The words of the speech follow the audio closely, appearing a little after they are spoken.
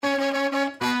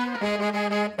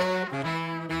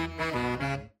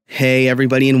Hey,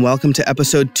 everybody, and welcome to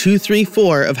episode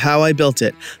 234 of How I Built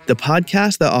It, the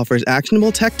podcast that offers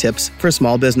actionable tech tips for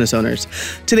small business owners.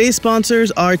 Today's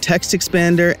sponsors are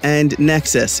TextExpander and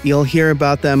Nexus. You'll hear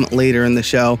about them later in the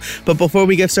show. But before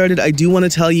we get started, I do want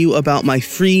to tell you about my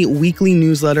free weekly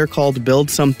newsletter called Build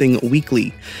Something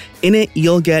Weekly. In it,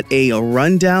 you'll get a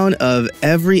rundown of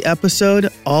every episode,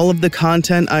 all of the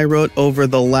content I wrote over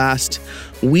the last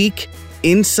week,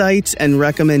 insights and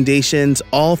recommendations,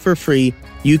 all for free.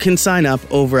 You can sign up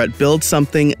over at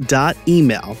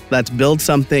buildsomething.email. That's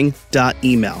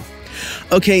buildsomething.email.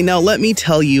 Okay, now let me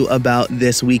tell you about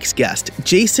this week's guest.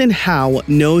 Jason Howe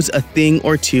knows a thing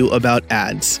or two about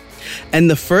ads. And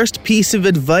the first piece of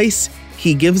advice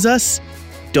he gives us,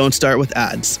 don't start with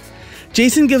ads.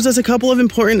 Jason gives us a couple of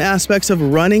important aspects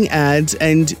of running ads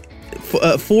and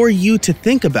for you to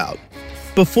think about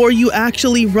before you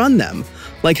actually run them.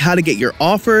 Like how to get your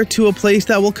offer to a place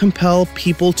that will compel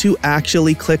people to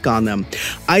actually click on them.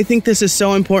 I think this is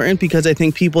so important because I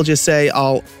think people just say,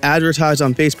 I'll advertise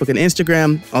on Facebook and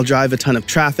Instagram, I'll drive a ton of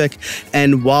traffic,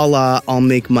 and voila, I'll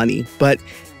make money. But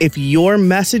if your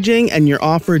messaging and your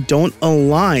offer don't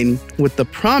align with the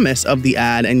promise of the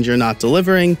ad and you're not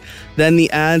delivering, then the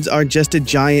ads are just a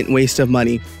giant waste of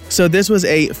money. So this was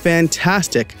a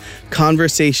fantastic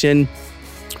conversation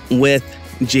with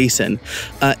Jason.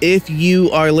 If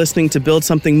you are listening to Build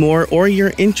Something More or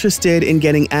you're interested in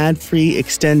getting ad-free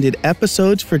extended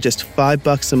episodes for just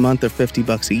 $5 a month or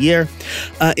 $50 a year,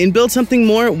 in Build Something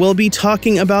More, we'll be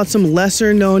talking about some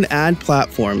lesser-known ad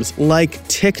platforms like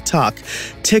TikTok.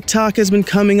 TikTok has been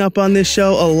coming up on this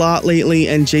show a lot lately,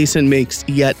 and Jason makes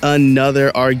yet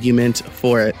another argument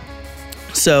for it.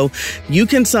 So you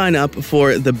can sign up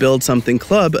for the Build Something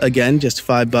Club, again, just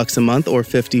 $5 a month or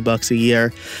 $50 a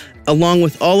year, along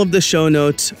with all of the show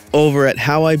notes over at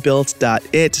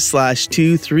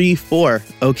howibuilt.it/234.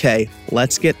 Okay,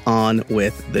 let's get on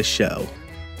with the show.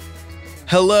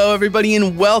 Hello, everybody,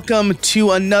 and welcome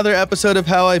to another episode of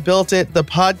How I Built It, the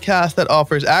podcast that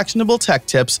offers actionable tech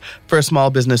tips for small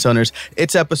business owners.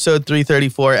 It's episode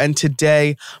 334, and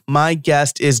today my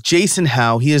guest is Jason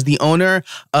Howe. He is the owner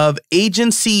of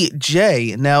Agency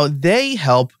J. Now, they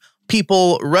help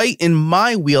people right in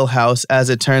my wheelhouse, as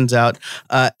it turns out,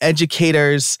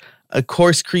 educators,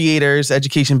 course creators,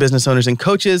 education business owners, and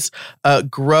coaches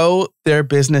grow their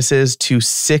businesses to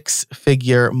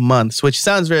six-figure months, which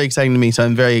sounds very exciting to me. So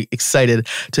I'm very excited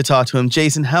to talk to him.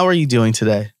 Jason, how are you doing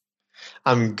today?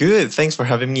 I'm good. Thanks for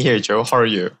having me here, Joe. How are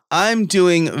you? I'm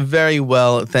doing very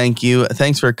well, thank you.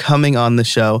 Thanks for coming on the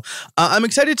show. I'm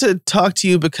excited to talk to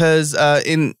you because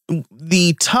in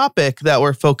the topic that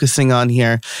we're focusing on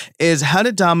here is how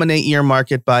to dominate your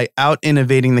market by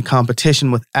out-innovating the competition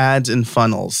with ads and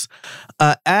funnels.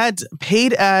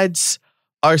 Paid ads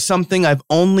are something I've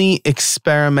only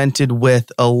experimented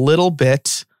with a little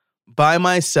bit by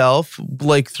myself,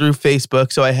 like through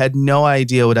Facebook, so I had no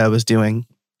idea what I was doing.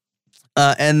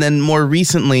 And then more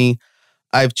recently,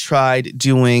 I've tried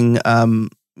doing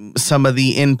some of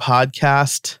the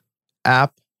in-podcast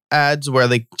app ads where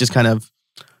they just kind of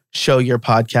show your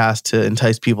podcast to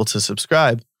entice people to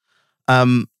subscribe.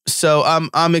 So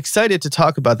I'm excited to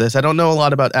talk about this. I don't know a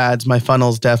lot about ads. My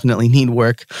funnels definitely need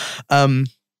work.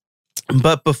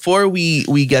 But before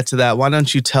we get to that, why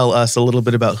don't you tell us a little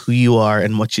bit about who you are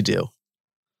and what you do?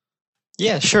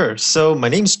 Yeah, sure. So my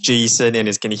name's Jason, and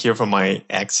as you can hear from my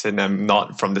accent, I'm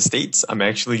not from the States. I'm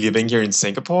actually living here in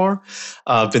Singapore.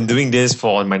 I've been doing this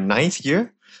for my 9th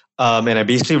year. And I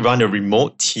basically run a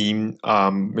remote team,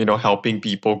 helping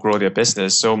people grow their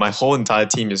business. So my whole entire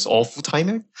team is all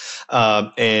full-timer.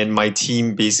 And my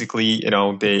team basically,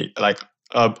 they like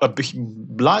a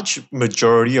large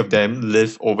majority of them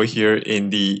live over here in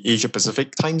the Asia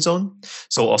Pacific time zone.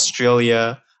 So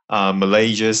Australia,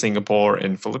 Malaysia, Singapore,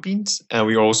 and Philippines. And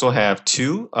we also have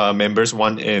 2 members,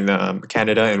 one in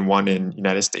Canada and one in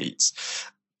United States.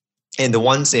 And the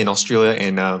ones in Australia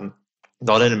and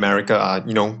Northern America are,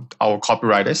 our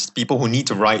copywriters, people who need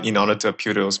to write in order to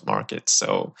appeal to those markets.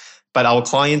 So, but our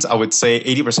clients, I would say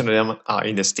 80% of them are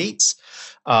in the States.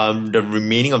 The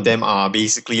remaining of them are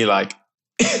basically like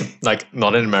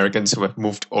Northern Americans who have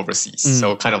moved overseas.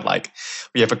 So kind of like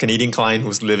we have a Canadian client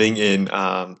who's living in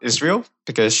Israel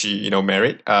because she,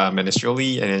 married an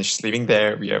Israeli and then she's living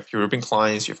there. We have European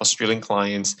clients, we have Australian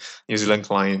clients, New Zealand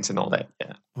clients, and all that.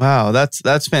 Yeah. Wow,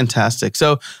 that's fantastic.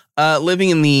 So living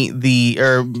in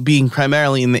or being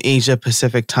primarily in the Asia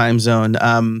Pacific time zone,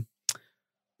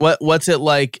 what's it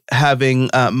like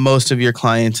having most of your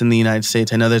clients in the United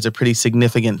States? I know there's a pretty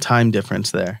significant time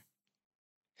difference there.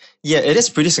 Yeah, it is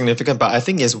pretty significant, but I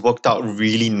think it's worked out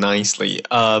really nicely.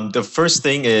 The first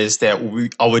thing is that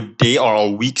our day or our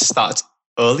week starts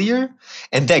earlier,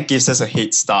 and that gives us a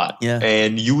head start. Yeah.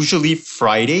 And usually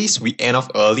Fridays we end off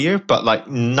earlier, but like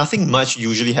nothing much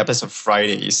usually happens on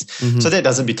Fridays, so that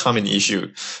doesn't become an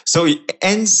issue. So it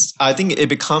ends. I think it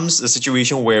becomes a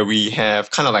situation where we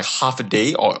have kind of like half a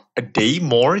day or a day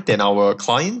more than our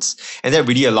clients, and that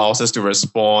really allows us to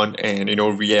respond and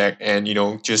react and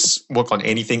just work on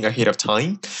anything ahead of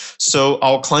time. So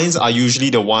our clients are usually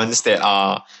the ones that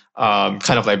are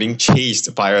kind of like being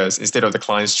chased by us instead of the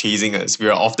clients chasing us. We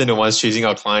are often the ones chasing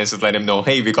our clients to let them know,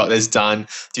 hey, we got this done.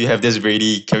 Do you have this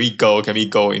ready? Can we go? Can we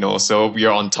go? So we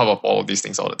are on top of all of these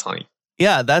things all the time.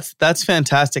 Yeah, that's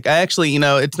fantastic. I actually,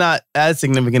 it's not as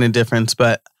significant a difference,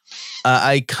 but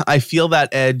I feel that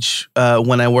edge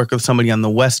when I work with somebody on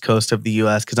the West Coast of the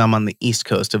U.S. because I'm on the East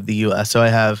Coast of the U.S. So I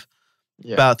have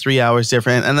about 3 hours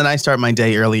different. And then I start my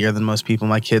day earlier than most people.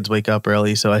 My kids wake up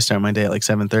early, so I start my day at like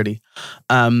 7:30.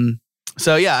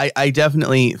 So yeah, I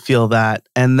definitely feel that.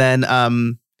 And then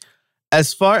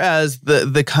as far as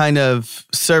the kind of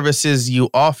services you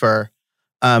offer,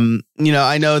 I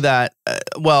know that,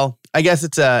 I guess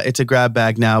it's a grab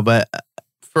bag now, but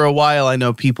for a while I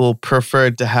know people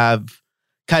preferred to have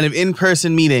kind of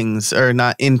in-person meetings, or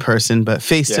not in-person, but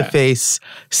face-to-face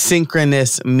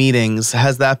synchronous meetings.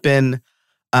 Has that been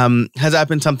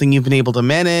something you've been able to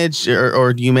manage,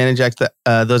 or do you manage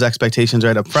those expectations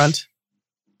right up front?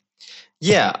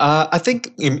 Yeah, I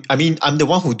think, I'm the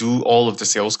one who do all of the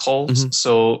sales calls.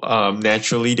 So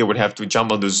naturally, they would have to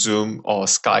jump on the Zoom or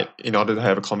Skype in order to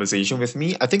have a conversation with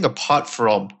me. I think apart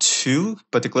from two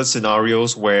particular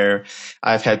scenarios where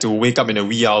I've had to wake up in the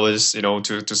wee hours,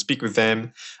 to speak with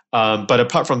them. But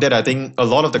apart from that, I think a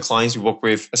lot of the clients we work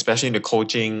with, especially in the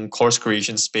coaching, course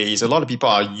creation space, a lot of people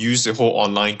are used to the whole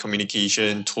online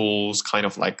communication tools kind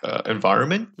of like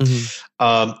environment.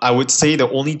 I would say the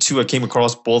only two I came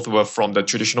across, both were from the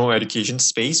traditional education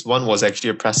space. One was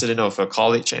actually a president of a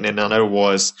college, and another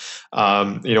was,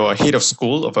 a head of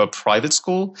school of a private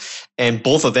school. And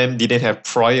both of them didn't have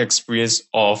prior experience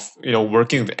of,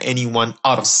 working with anyone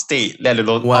out of state, let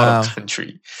alone out of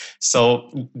country.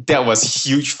 So that was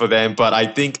huge for them. But I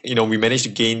think, we managed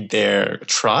to gain their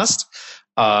trust,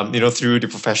 through the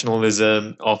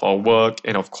professionalism of our work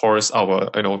and of course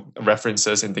our,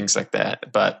 references and things like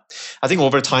that. But I think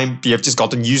over time, they have just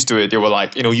gotten used to it. They were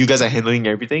like, you guys are handling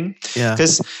everything. Yeah.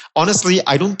 Because honestly,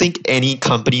 I don't think any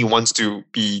company wants to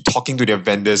be talking to their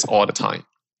vendors all the time.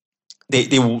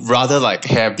 They would rather like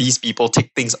have these people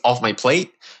take things off my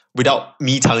plate without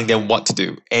me telling them what to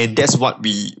do. And that's what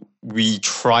we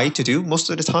try to do most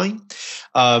of the time.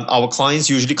 Our clients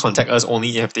usually contact us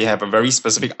only if they have a very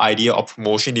specific idea or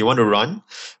promotion they want to run.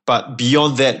 But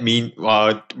beyond that, we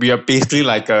are basically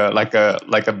like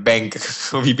a bank.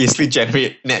 We basically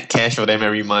generate net cash for them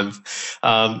every month.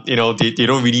 They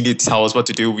don't really need to tell us what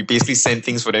to do. We basically send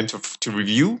things for them to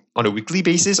review on a weekly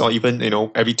basis, or even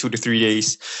every 2 to 3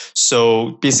 days.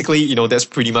 So basically, that's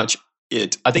pretty much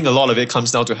it. I think a lot of it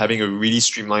comes down to having a really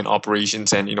streamlined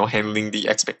operations and handling the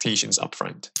expectations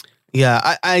upfront.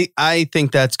 Yeah, I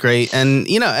think that's great, and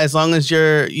as long as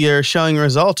you're showing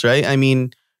results, right? I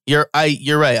mean, you're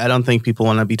right. I don't think people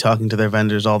want to be talking to their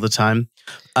vendors all the time.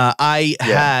 I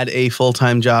had a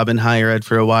full-time job in higher ed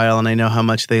for a while, and I know how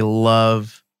much they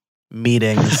love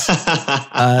meetings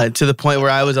to the point where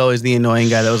I was always the annoying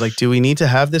guy that was like, "Do we need to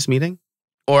have this meeting?"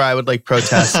 Or I would like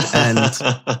protest and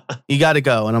you got to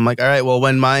go. And I'm like, all right, well,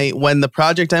 when the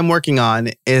project I'm working on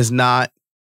is not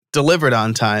delivered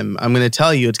on time, I'm going to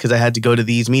tell you it's because I had to go to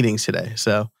these meetings today.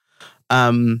 So,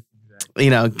 changing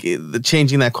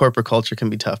that corporate culture can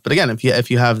be tough. But again, if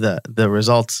you have the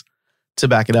results to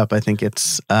back it up, I think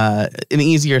it's an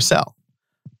easier sell.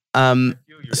 I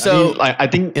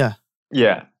think.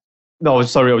 Yeah. No,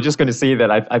 sorry. I was just going to say that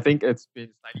I think it's been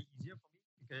slightly easier for me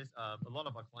because a lot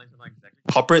of our clients are not exactly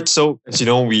corporate. So, as you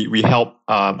know, we help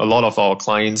a lot of our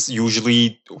clients,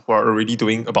 usually who are already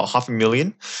doing about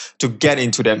 $500,000, to get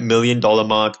into that $1 million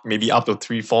mark, maybe up to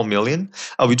 $3-4 million.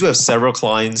 We do have several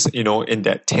clients, in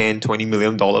that $10-20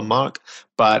 million mark.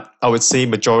 But I would say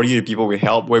majority of the people we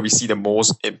help, where we see the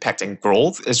most impact and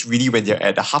growth, is really when they're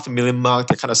at the $500,000 mark.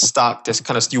 They're kind of stuck. They're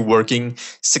kind of still working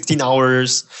 16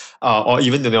 hours or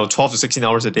even 12 to 16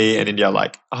 hours a day, and then they're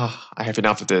like, I have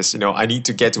enough of this. I need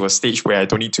to get to a stage where I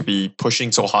don't need to be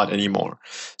pushing so hard anymore.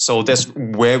 So that's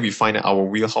where we find that our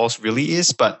wheelhouse really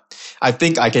is. But I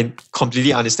think I can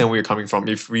completely understand where you're coming from.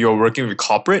 If we are working with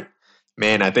corporate,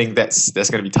 man, I think that's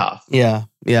going to be tough. Yeah,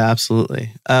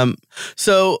 absolutely.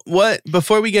 So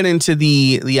before we get into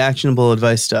the actionable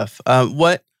advice stuff,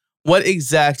 what What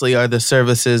exactly are the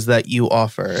services that you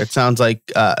offer? It sounds like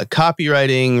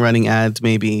copywriting, running ads,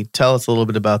 maybe. Tell us a little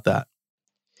bit about that.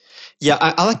 Yeah,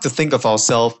 I like to think of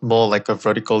ourselves more like a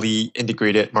vertically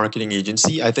integrated marketing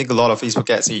agency. I think a lot of Facebook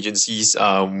ads agencies,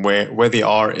 where they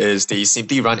are is they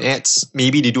simply run ads.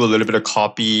 Maybe they do a little bit of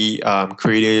copy,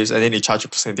 creatives, and then they charge a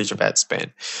percentage of ad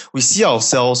spend. We see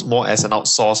ourselves more as an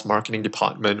outsourced marketing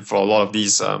department for a lot of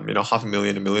these, $500,000,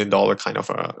 $1 million kind of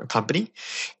a company,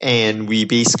 and we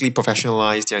basically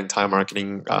professionalize their entire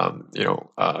marketing,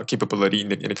 capability in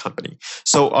the company.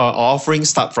 So our offerings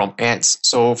start from ads.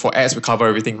 So for ads, we cover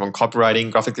everything from copywriting,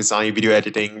 graphic design, video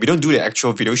editing. We don't do the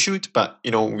actual video shoot, but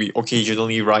we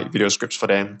occasionally write video scripts for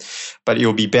them. But it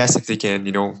will be best if they can,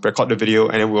 record the video,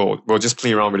 and then we'll just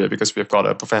play around with it because we've got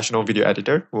a professional video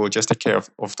editor who will just take care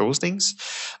of those things.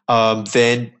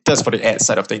 Then that's for the ad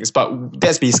side of things. But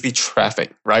that's basically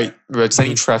traffic, right? We're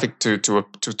sending traffic to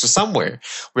somewhere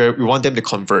where we want them to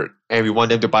convert. And we want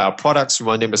them to buy our products. We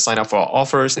want them to sign up for our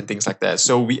offers and things like that.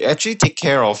 So we actually take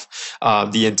care of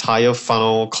the entire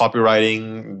funnel,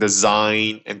 copywriting,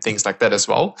 design, and things like that as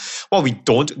well. What we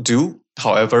don't do,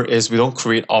 however, is we don't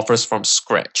create offers from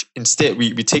scratch. Instead,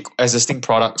 we take existing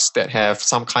products that have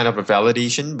some kind of a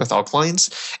validation with our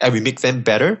clients, and we make them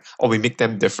better or we make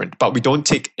them different. But we don't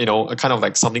take, a kind of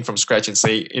like something from scratch and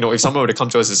say, if someone were to come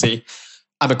to us and say,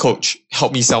 I'm a coach,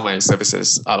 help me sell my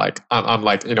services. I'm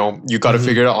like, you got to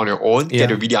figure it out on your own, get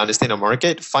to really understand the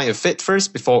market, find a fit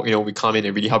first before, we come in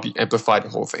and really help you amplify the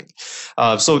whole thing.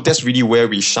 So that's really where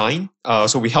we shine.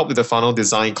 So we help with the funnel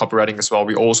design, copywriting as well.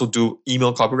 We also do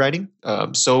email copywriting.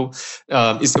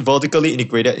 It's vertically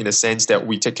integrated in the sense that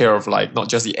we take care of like not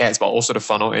just the ads, but also the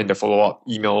funnel and the follow-up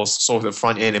emails. So the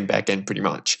front end and back end pretty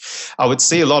much. I would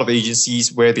say a lot of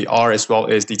agencies where they are as well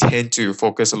is they tend to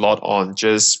focus a lot on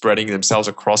just spreading themselves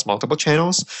across multiple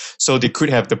channels. So they could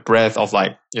have the breadth of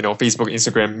like, Facebook,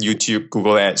 Instagram, YouTube,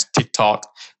 Google Ads, TikTok,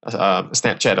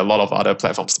 Snapchat, a lot of other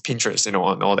platforms, Pinterest, and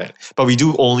all that. But we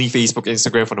do only Facebook,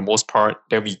 Instagram for the most part.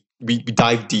 Then we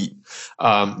dive deep.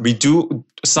 We do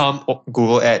some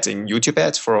Google Ads and YouTube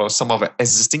Ads for some of our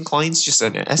existing clients,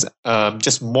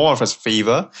 just more of a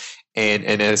favor and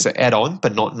as an add-on,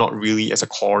 but not really as a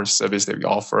core service that we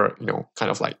offer.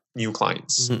 Kind of like new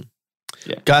clients. Mm-hmm.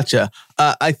 Yeah. Gotcha.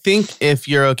 I think if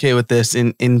you're okay with this,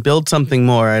 in Build Something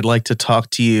More, I'd like to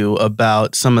talk to you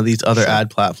about some of these other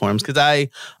ad platforms. Because I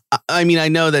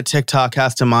know that TikTok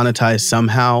has to monetize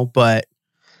somehow, but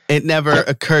it never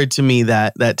occurred to me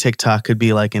that TikTok could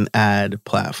be like an ad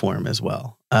platform as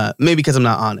well. Maybe because I'm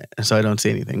not on it, so I don't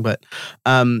see anything. But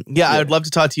I would love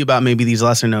to talk to you about maybe these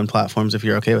lesser known platforms if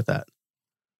you're okay with that.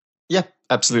 Yeah,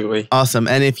 absolutely. Awesome.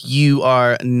 And if you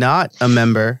are not a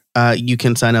member, you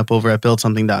can sign up over at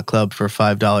buildsomething.club for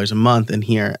 $5 a month and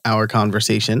hear our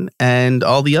conversation and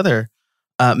all the other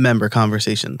member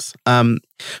conversations.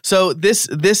 So this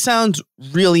sounds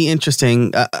really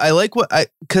interesting. I like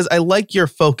because I like your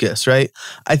focus, right?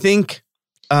 I think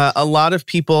a lot of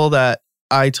people that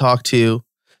I talk to,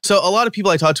 so a lot of people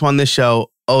I talk to on this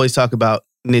show always talk about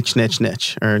niche,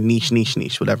 or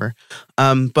niche, whatever.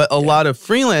 But a lot of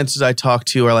freelancers I talk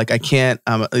to are like, I can't,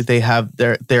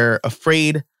 they're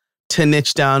afraid to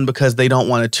niche down because they don't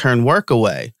want to turn work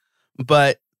away.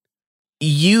 But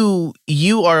you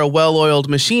are a well-oiled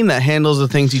machine that handles the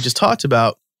things you just talked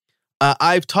about.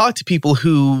 I've talked to people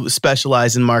who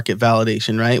specialize in market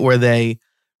validation, right? Where they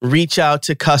reach out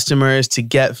to customers to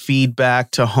get feedback,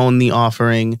 to hone the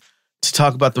offering, to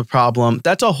talk about the problem.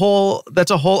 That's a whole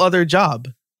other job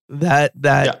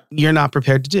that you're not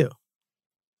prepared to do.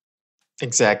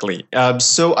 Exactly.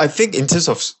 So I think in terms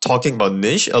of talking about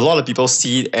niche, a lot of people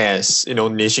see it as,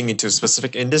 niching into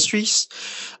specific industries.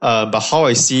 But how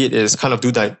I see it is kind of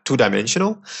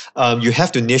two-dimensional. You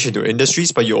have to niche into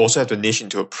industries, but you also have to niche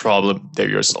into a problem that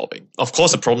you're solving. Of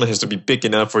course, the problem has to be big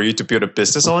enough for you to build a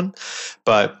business on.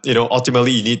 But,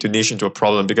 ultimately you need to niche into a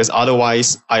problem because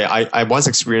otherwise, I once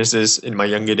experienced this in my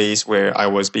younger days where I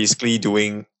was basically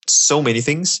doing so many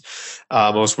things. I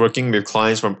was working with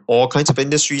clients from all kinds of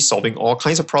industries, solving all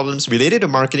kinds of problems related to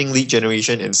marketing, lead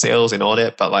generation, and sales and all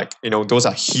that. But those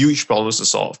are huge problems to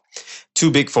solve.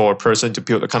 Too big for a person to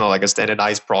build a kind of like a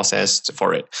standardized process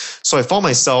for it. So I found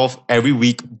myself every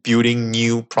week building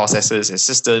new processes and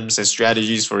systems and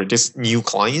strategies for these new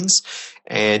clients.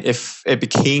 And if it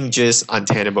became just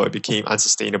untenable, it became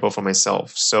unsustainable for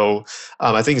myself. So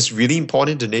I think it's really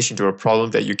important to niche into a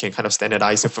problem that you can kind of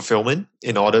standardize the fulfillment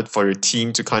in order for your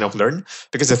team to kind of learn.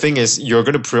 Because the thing is, you're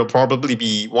going to probably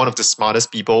be one of the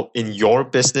smartest people in your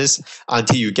business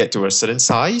until you get to a certain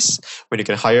size when you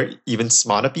can hire even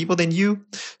smarter people than you.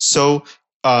 So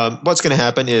what's going to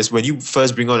happen is when you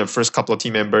first bring on the first couple of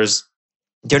team members,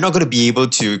 they're not going to be able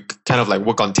to kind of like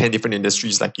work on 10 different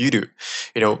industries like you do,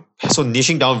 so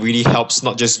niching down really helps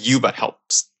not just you but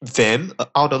helps them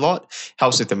out a lot,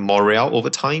 helps with the morale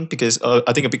over time, because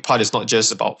I think a big part is not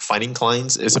just about finding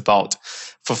clients, it's about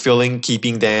fulfilling,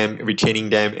 keeping them,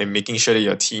 retaining them, and making sure that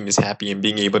your team is happy and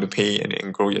being able to pay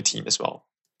and grow your team as well.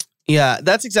 Yeah,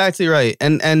 that's exactly right.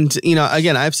 And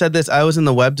again, I've said this, I was in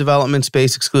the web development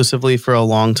space exclusively for a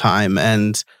long time,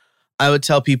 and I would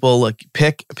tell people, look,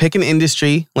 pick an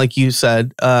industry, like you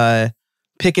said,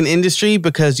 pick an industry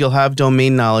because you'll have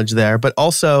domain knowledge there, but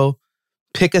also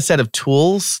pick a set of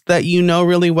tools that you know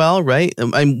really well, right?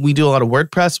 We do a lot of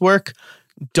WordPress work.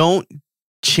 Don't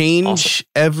change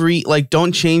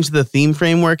don't change the theme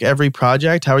framework every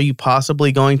project. How are you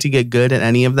possibly going to get good at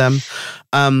any of them?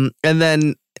 And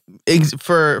then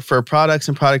for products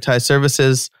and productized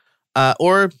services,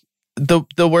 or the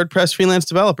WordPress freelance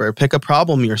developer, pick a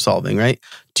problem you're solving, right?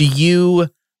 Do you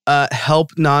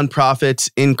help nonprofits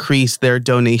increase their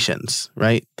donations,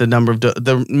 right? The number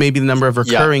of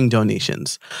recurring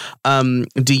donations. Do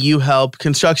you help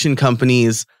construction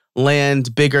companies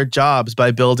land bigger jobs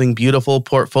by building beautiful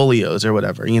portfolios or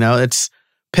whatever? It's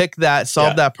pick that,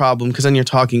 solve that problem, because then you're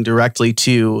talking directly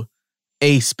to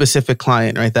a specific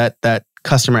client, right? That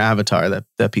customer avatar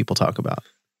that people talk about.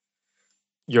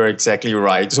 You're exactly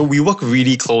right. So we work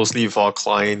really closely with our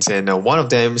clients, and one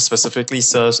of them specifically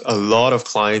serves a lot of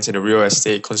clients in the real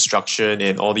estate, construction,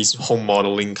 and all these home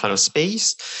modeling kind of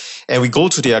space. And we go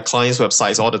to their clients'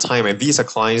 websites all the time, and these are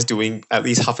clients doing at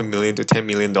least $500,000 to $10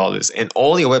 million. And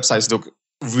all their websites look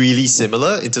really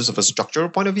similar in terms of a structural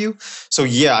point of view. So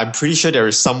yeah, I'm pretty sure there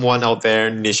is someone out there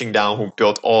niching down who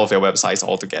built all of their websites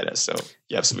all together. So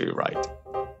you're absolutely right.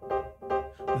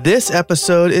 This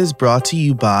episode is brought to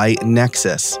you by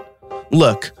Nexus.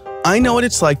 Look, I know what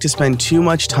it's like to spend too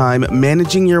much time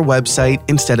managing your website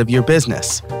instead of your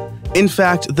business. In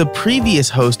fact, the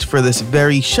previous host for this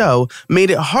very show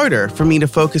made it harder for me to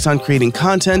focus on creating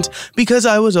content because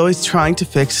I was always trying to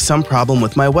fix some problem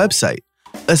with my website,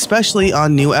 especially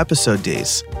on new episode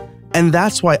days. And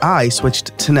that's why I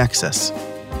switched to Nexus.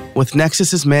 With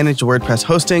Nexus's managed WordPress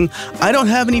hosting, I don't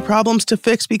have any problems to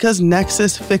fix because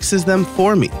Nexus fixes them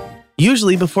for me,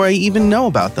 usually before I even know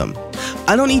about them.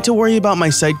 I don't need to worry about my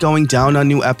site going down on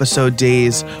new episode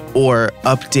days, or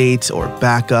updates, or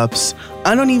backups.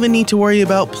 I don't even need to worry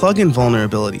about plugin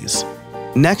vulnerabilities.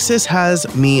 Nexus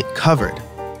has me covered.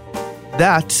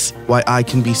 That's why I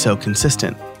can be so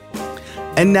consistent.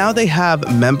 And now they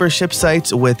have membership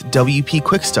sites with WP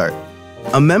Quick Start.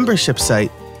 A membership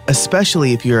site,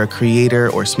 especially if you're a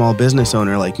creator or small business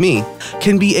owner like me,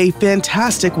 can be a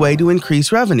fantastic way to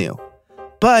increase revenue.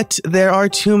 But there are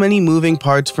too many moving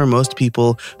parts for most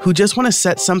people who just want to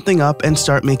set something up and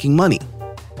start making money.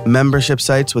 Membership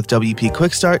sites with WP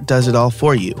Quick Start does it all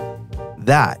for you.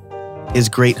 That is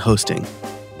great hosting.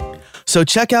 So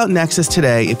check out Nexus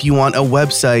today if you want a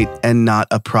website and not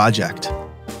a project.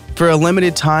 For a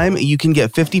limited time, you can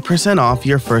get 50% off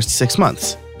your first 6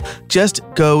 months. Just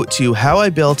go to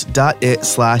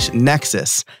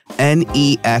howibuilt.it/nexus,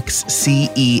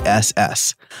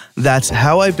 NEXCESS. That's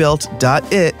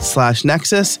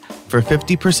howibuilt.it/nexus for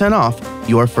 50% off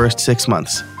your first 6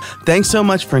 months. Thanks so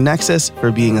much for Nexus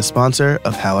for being a sponsor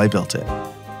of How I Built It.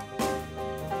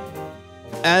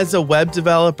 As a web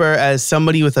developer, as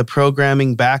somebody with a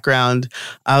programming background,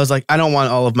 I was like, I don't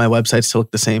want all of my websites to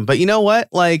look the same. But you know what?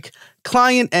 Like,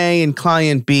 client A and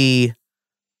client B,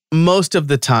 most of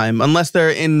the time, unless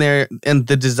they're in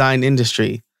the design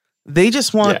industry, they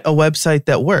just want a website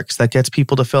that works, that gets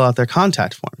people to fill out their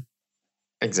contact form.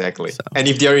 Exactly. So. And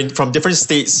if they're from different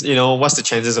states, what's the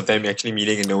chances of them actually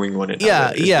meeting and knowing one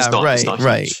another?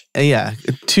 Right. Yeah.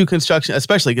 To construction,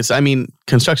 especially because,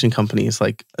 construction companies,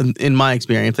 like in my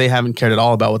experience, they haven't cared at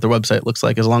all about what their website looks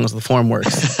like as long as the form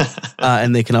works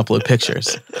and they can upload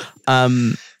pictures.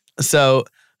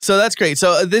 So that's great.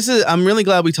 So I'm really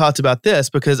glad we talked about this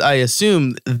because I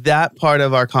assume that part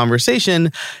of our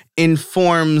conversation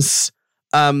informs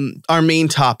our main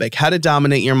topic, how to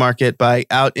dominate your market by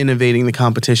out-innovating the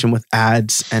competition with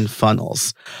ads and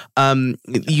funnels.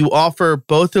 You offer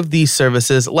both of these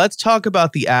services. Let's talk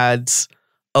about the ads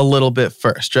a little bit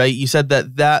first, right? You said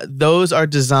that those are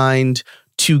designed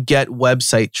to get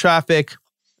website traffic,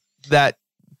 that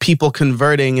people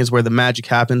converting is where the magic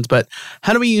happens. But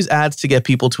how do we use ads to get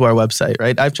people to our website,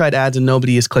 right? I've tried ads and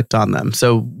nobody has clicked on them.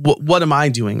 So what am I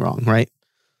doing wrong, right?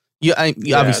 You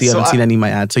obviously haven't seen any of my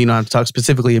ads, so you don't have to talk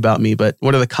specifically about me, but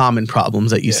what are the common problems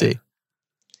that you see?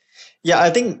 Yeah, I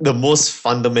think the most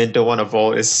fundamental one of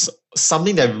all is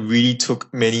something that really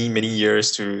took many, many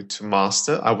years to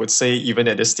master. I would say even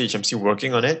at this stage, I'm still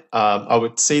working on it. I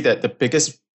would say that the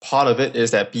biggest part of it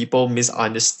is that people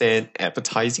misunderstand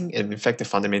advertising and in fact the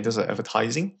fundamentals of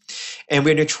advertising. And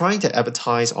when you're trying to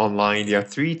advertise online, there are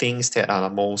three things that are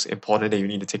the most important that you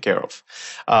need to take care of.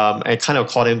 I kind of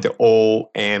call them the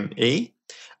OMA.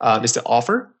 It's the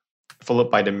offer, followed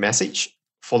by the message,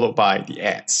 followed by the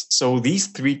ads. So these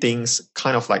three things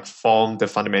kind of like form the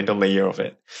fundamental layer of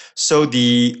it. So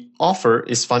the offer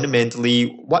is fundamentally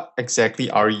what exactly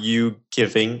are you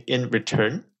giving in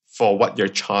return for what you're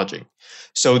charging.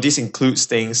 So this includes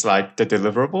things like the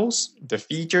deliverables, the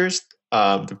features,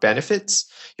 the benefits.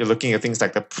 You're looking at things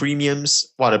like the premiums,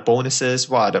 what are the bonuses,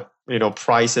 what are the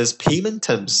prices, payment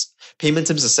terms. Payment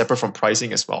terms are separate from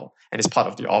pricing as well, and it's part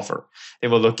of the offer.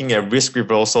 And we're looking at risk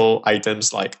reversal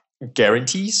items like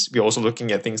guarantees. We're also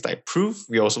looking at things like proof.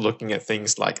 We're also looking at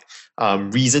things like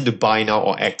reason to buy now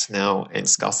or act now, and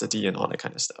scarcity and all that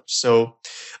kind of stuff. So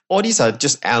all these are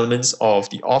just elements of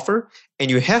the offer, and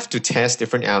you have to test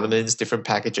different elements, different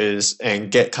packages,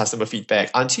 and get customer feedback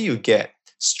until you get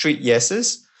straight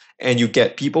yeses, and you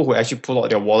get people who actually pull out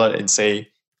their wallet and say,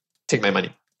 take my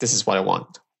money. This is what I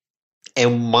want.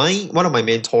 And one of my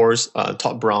mentors,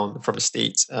 Todd Brown from the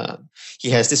States, he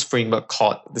has this framework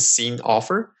called the SIN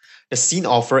offer. The SIN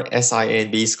offer, SIN,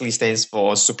 basically stands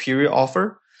for superior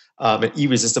offer, an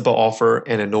irresistible offer,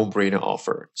 and a no-brainer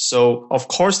offer. So, of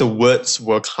course, the words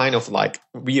were kind of like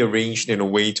rearranged in a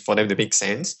way for them to make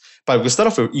sense. But we'll start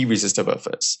off with irresistible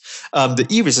first. The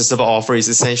irresistible offer is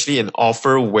essentially an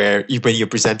offer where when you're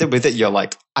presented with it, you're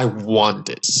like, I want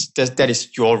this. That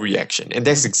is your reaction. And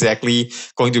that's exactly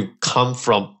going to come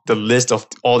from the list of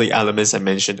all the elements I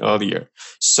mentioned earlier.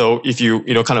 So if you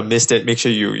kind of missed it, make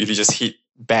sure you just hit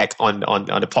back on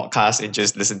the podcast and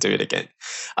just listen to it again.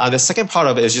 The second part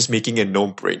of it is just making it a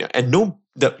no-brainer. And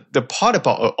the part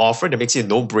about an offer that makes it a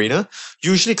no-brainer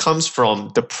usually comes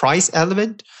from the price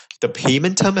element, the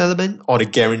payment term element, or the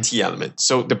guarantee element.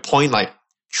 So the point like,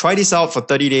 try this out for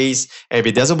 30 days, and if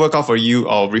it doesn't work out for you,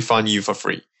 I'll refund you for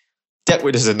free. That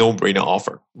is a no-brainer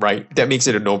offer, right? That makes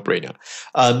it a no-brainer.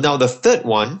 Now the third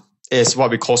one is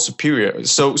what we call superior.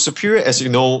 So superior, as you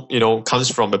know, comes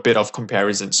from a bit of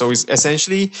comparison. So it's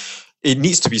essentially, it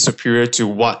needs to be superior to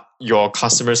what your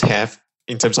customers have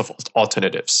in terms of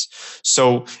alternatives.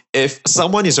 So if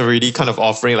someone is already kind of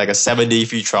offering like a 7-day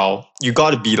free trial, you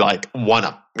got to be like one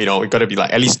up, you got to be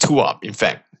like at least two up. In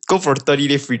fact, go for a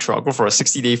 30-day free trial, go for a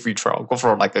 60-day free trial, go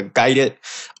for like a guided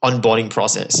onboarding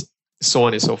process, so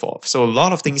on and so forth. So a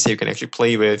lot of things that you can actually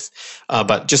play with,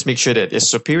 but just make sure that it's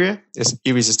superior, it's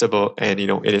irresistible, and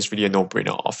it is really a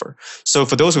no-brainer offer. So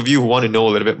for those of you who want to know a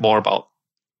little bit more about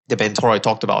the mentor I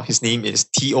talked about, his name is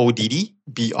TODD,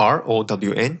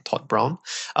 Todd Brown.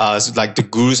 So like the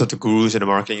gurus of the gurus in the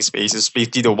marketing space. Is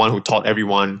basically the one who taught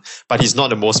everyone, but he's not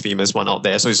the most famous one out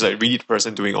there. So he's like really the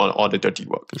person doing all the dirty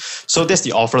work. So that's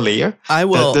the offer layer. I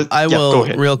will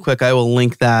real quick. I will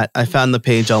link that. I found the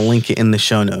page. I'll link it in the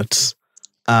show notes.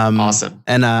 Awesome.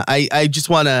 And I just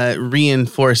want to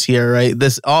reinforce here, right?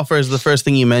 This offer is the first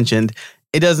thing you mentioned.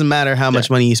 It doesn't matter how much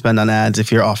money you spend on ads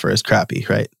if your offer is crappy,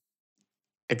 right?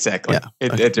 Exactly. Yeah.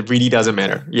 It really doesn't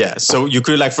matter. Yeah. So you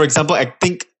could for example, I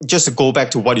think just to go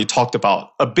back to what you talked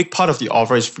about, a big part of the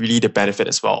offer is really the benefit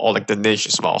as well, or like the niche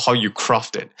as well, how you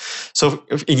craft it. So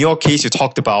in your case, you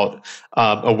talked about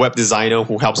a web designer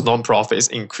who helps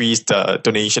nonprofits increase the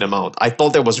donation amount. I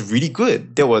thought that was really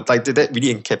good. That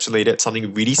really encapsulated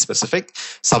something really specific,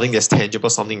 something that's tangible,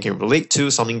 something you can relate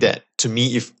to, something that to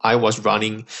me, if I was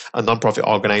running a nonprofit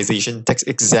organization, that's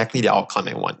exactly the outcome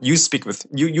I want. You speak with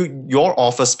your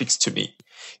offer speaks to me.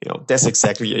 That's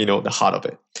exactly, the heart of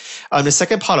it. The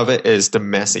second part of it is the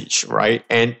message, right?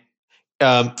 And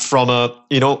from a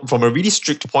really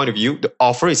strict point of view, the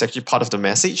offer is actually part of the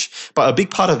message, but a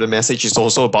big part of the message is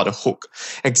also about the hook.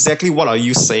 Exactly what are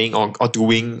you saying or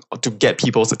doing to get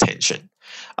people's attention?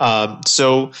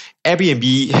 So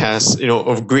Airbnb has,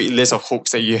 a great list of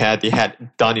hooks that they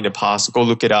had done in the past. Go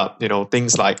look it up.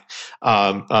 Things like,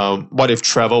 what if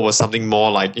travel was something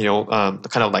more like,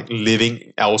 kind of like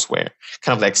living elsewhere,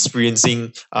 kind of like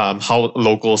experiencing, how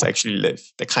locals actually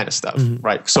live, that kind of stuff,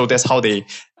 right? So that's how they,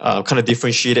 kind of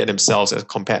differentiated themselves as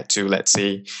compared to, let's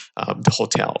say, the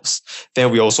hotels.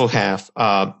 Then we also have,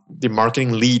 the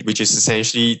marketing lead, which is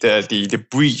essentially the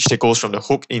bridge that goes from the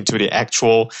hook into the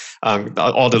actual,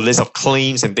 all the list of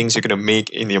claims and things you're going to make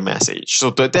in your message. So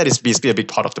that is basically a big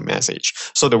part of the message.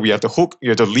 So that we have the hook, you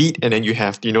have the lead, and then you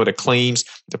have, the claims,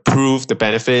 the proof, the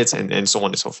benefits, and so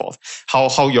on and so forth.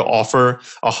 How your offer,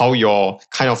 or how your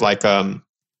kind of like,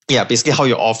 yeah, basically how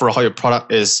your offer, how your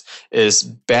product is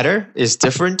better, is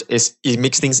different, it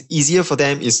makes things easier for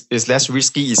them, is less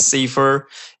risky, is safer.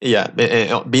 Yeah,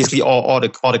 and basically all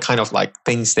the kind of like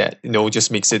things that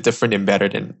just makes it different and better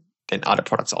than other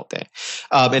products out there.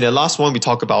 And the last one we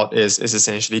talk about is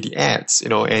essentially the ads.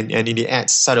 And in the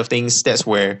ads side of things, that's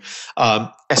where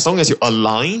as long as you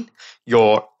align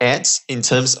your ads in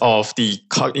terms of the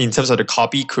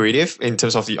copy creative, in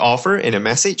terms of the offer and the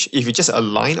message, if you just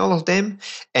align all of them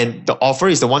and the offer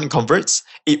is the one that converts,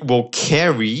 it will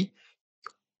carry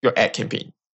your ad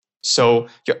campaign. So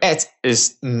your ads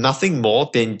is nothing more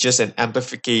than just an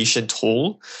amplification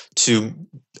tool to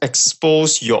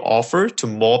expose your offer to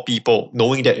more people,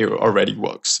 knowing that it already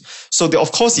works. So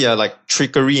of course, there are like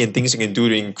trickery and things you can do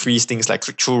to increase things like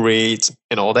click-through rates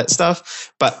and all that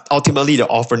stuff. But ultimately, the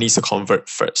offer needs to convert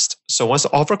first. So once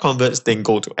the offer converts, then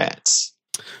go to ads.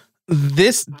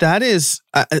 That is,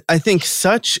 I think,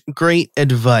 such great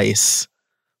advice.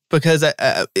 Because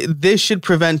this should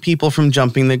prevent people from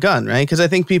jumping the gun, right? Because I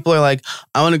think people are like,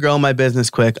 I want to grow my business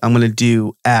quick. I'm going to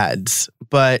do ads.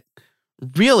 But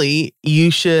really,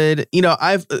 you should,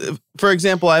 for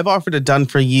example, I've offered a done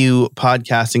for you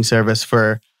podcasting service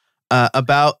for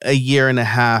about a year and a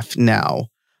half now.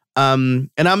 And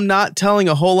I'm not telling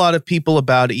a whole lot of people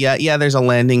about it yet. Yeah, there's a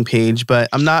landing page, but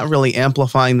I'm not really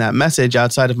amplifying that message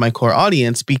outside of my core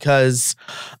audience because,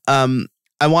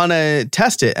 I want to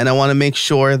test it and I want to make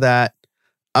sure that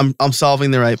I'm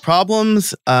solving the right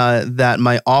problems, that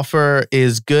my offer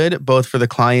is good, both for the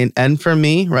client and for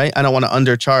me, right? I don't want to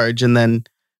undercharge and then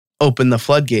open the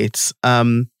floodgates.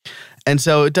 And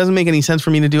so it doesn't make any sense for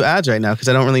me to do ads right now because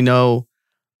I don't really know.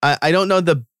 I don't know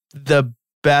the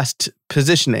best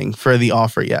positioning for the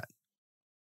offer yet.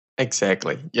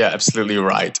 Exactly. Yeah, absolutely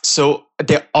right. So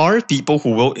there are people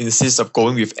who will insist of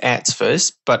going with ads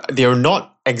first, but they're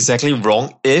not exactly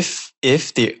wrong if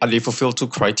they fulfill two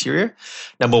criteria.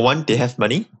 Number one, they have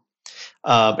money.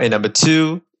 And number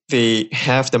two, they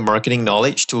have the marketing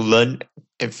knowledge to learn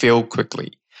and fail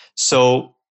quickly.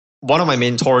 So one of my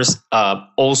mentors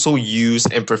also use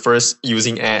and prefers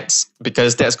using ads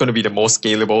because that's going to be the most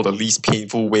scalable, the least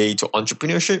painful way to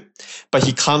entrepreneurship. But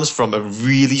he comes from a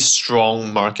really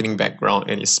strong marketing background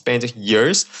and he spent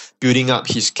years building up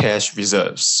his cash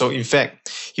reserves. So in fact,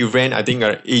 he ran, I think,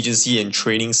 an agency and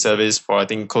training service for, I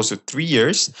think, close to 3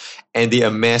 years. And they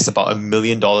amassed about $1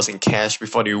 million in cash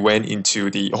before they went into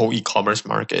the whole e-commerce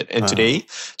market. And today,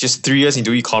 just 3 years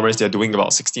into e-commerce, they're doing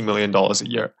about $60 million a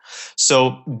year.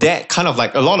 So that kind of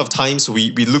like, a lot of times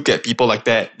we look at people like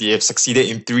that, they have succeeded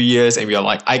in 3 years and we are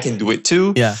like, I can do it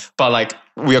too. Yeah. But like,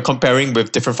 we are comparing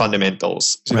with different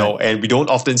fundamentals, you know, and we don't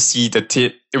often see the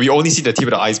tip. We only see the tip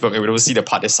of the iceberg and we don't see the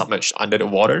part that's submerged under the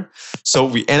water. So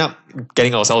we end up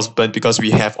getting ourselves burnt because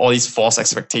we have all these false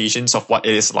expectations of what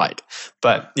it is like.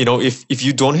 But, you know, if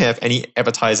you don't have any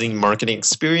advertising marketing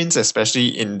experience, especially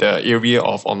in the area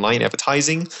of online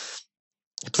advertising,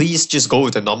 please just go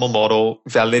with the normal model,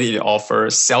 validate the offer,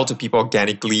 sell to people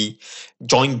organically,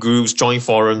 join groups, join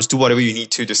forums, do whatever you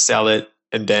need to sell it.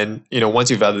 And then, you know, once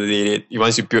you validate it,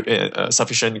 once you build a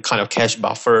sufficient kind of cash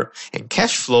buffer and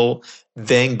cash flow,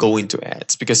 then go into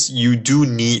ads because you do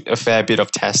need a fair bit of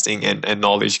testing and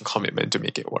knowledge and commitment to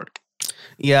make it work.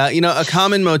 Yeah, you know, a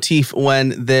common motif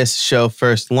when this show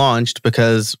first launched,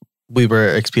 because we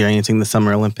were experiencing the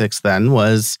Summer Olympics then,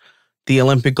 was the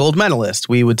Olympic gold medalist.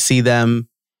 We would see them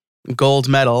gold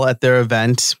medal at their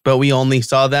event, but we only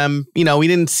saw them, you know, we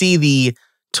didn't see the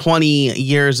 20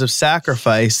 years of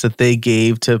sacrifice that they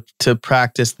gave to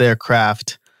practice their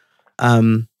craft.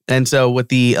 And so with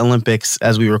the Olympics,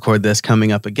 as we record this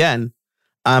coming up again,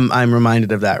 I'm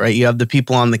reminded of that, right? You have the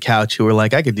people on the couch who are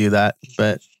like, I could do that,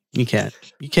 but you can't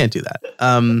do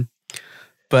that.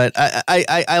 But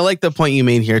I like the point you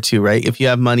made here too, right? If you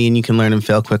have money and you can learn and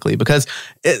fail quickly, because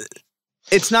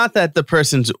it's not that the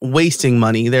person's wasting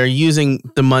money. They're using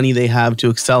the money they have to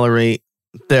accelerate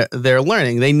their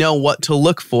learning. They know what to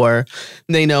look for.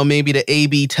 They know maybe to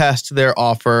A/B test their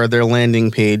offer, their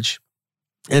landing page.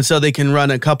 And so they can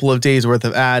run a couple of days worth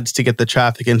of ads to get the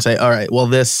traffic and say, all right, well,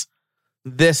 this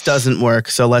doesn't work.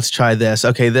 So let's try this.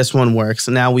 Okay, this one works.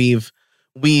 Now we've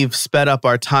sped up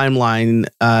our timeline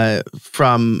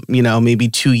from, you know, maybe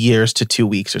 2 years to 2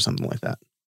 weeks or something like that.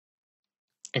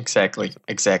 Exactly.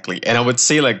 And I would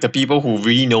say like the people who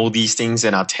really know these things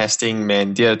and are testing,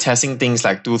 man, they're testing things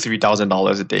like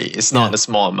 $2,000-$3,000 a day. It's not a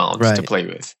small amount to play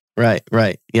with. Right.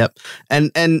 Yep.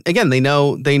 And again, they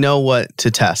know what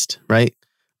to test, right?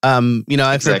 You know,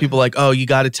 I've heard people like, oh, you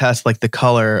got to test like the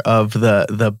color of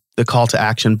the call to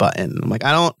action button. I'm like,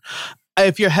 I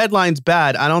if your headline's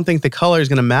bad, I don't think the color is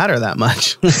going to matter that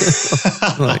much.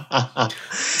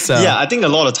 Yeah, I think a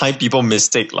lot of time people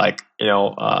mistake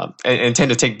and tend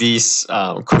to take these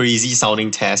crazy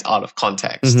sounding tests out of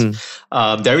context.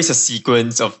 There is a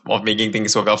sequence of making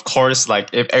things work. Of course, like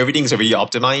if everything's already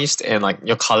optimized and like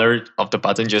your color of the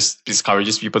button just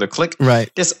discourages people to click, right?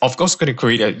 That's of course going to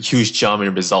create a huge jump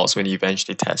in results when you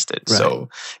eventually test it. Right. So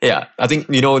yeah, I think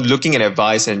looking at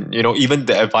advice and even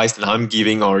the advice that I'm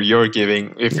giving or you're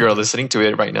giving, if you're listening to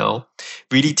it right now,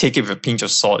 really take it with a pinch of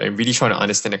salt and really try to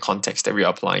understand the context that we're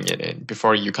applying it in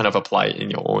before you kind of apply it in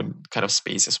your own kind of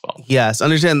space as well. Yes,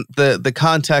 understand the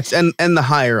context and the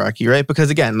hierarchy, right? Because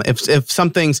again,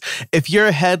 if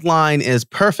your headline is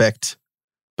perfect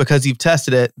because you've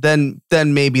tested it, then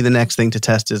maybe the next thing to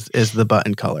test is the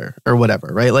button color or whatever,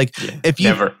 right? Like if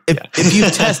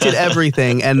you've tested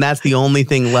everything and that's the only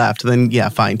thing left, then yeah,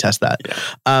 fine, test that.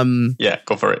 Yeah,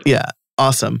 go for it. Yeah.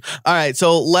 Awesome. All right.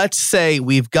 So let's say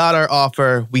we've got our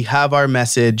offer, we have our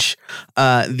message,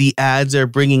 the ads are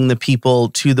bringing the people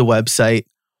to the website.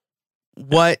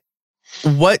 What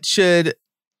should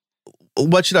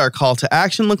our call to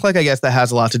action look like? I guess that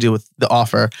has a lot to do with the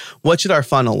offer. What should our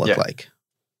funnel look like?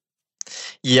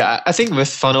 Yeah, I think with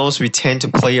funnels, we tend to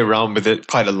play around with it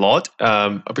quite a lot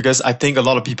because I think a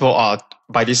lot of people are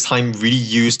by this time really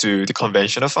used to the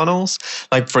conventional funnels.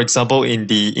 Like for example, in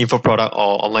the info product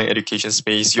or online education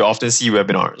space, you often see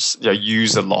webinars. They're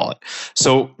used a lot.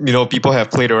 So, people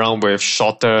have played around with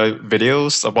shorter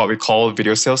videos of what we call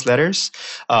video sales letters.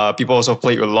 People also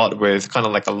played a lot with kind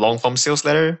of like a long form sales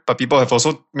letter, but people have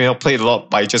also, played a lot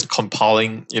by just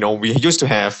compiling, we used to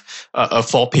have a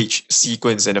 4-page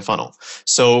sequence in the funnel.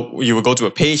 So you will go to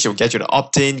a page, it will get you to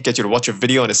opt in, get you to watch a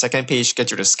video on the second page,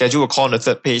 get you to schedule a call on the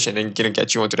third page, and then get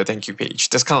you onto the thank you page.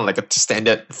 That's kind of like a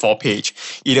standard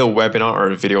 4-page, either a webinar or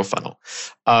a video funnel.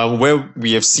 Where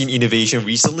we have seen innovation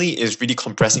recently is really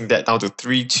compressing that down to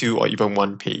 3, 2, or even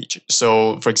 1 page.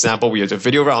 So for example, we have the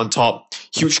video right on top,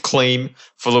 huge claim,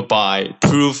 followed by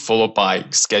proof, followed by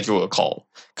schedule a call.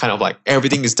 Kind of like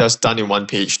everything is just done in 1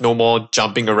 page. No more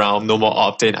jumping around, no more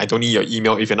opt-in. I don't need your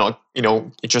email if you're not,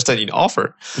 interested in the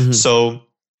offer. So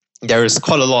there is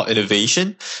quite a lot of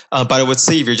innovation. But I would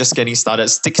say if you're just getting started,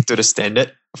 stick to the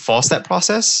standard 4-step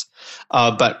process.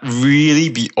 But really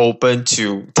be open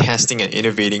to testing and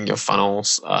innovating your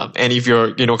funnels. And if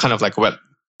you're, kind of like a web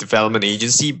development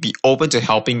agency, be open to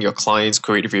helping your clients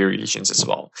create variations as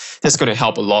well. That's going to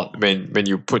help a lot when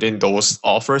you put in those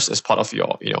offers as part of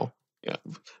your,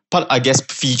 but I guess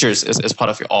features as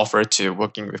part of your offer to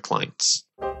working with clients.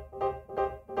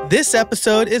 This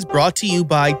episode is brought to you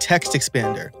by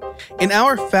TextExpander. In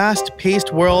our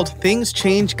fast-paced world, things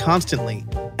change constantly,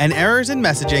 and errors in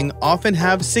messaging often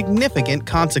have significant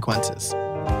consequences.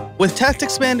 With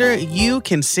TextExpander, you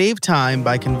can save time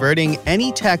by converting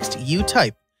any text you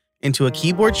type into a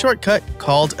keyboard shortcut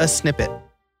called a snippet.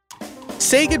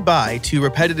 Say goodbye to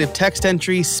repetitive text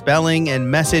entry, spelling, and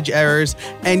message errors,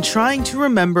 and trying to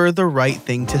remember the right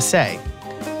thing to say.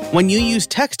 When you use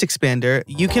TextExpander,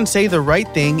 you can say the right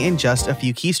thing in just a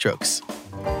few keystrokes.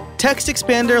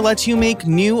 TextExpander lets you make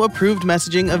new approved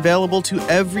messaging available to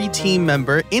every team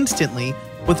member instantly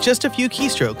with just a few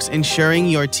keystrokes, ensuring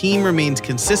your team remains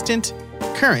consistent,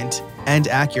 current, and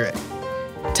accurate.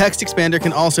 TextExpander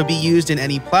can also be used in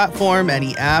any platform,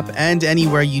 any app, and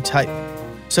anywhere you type.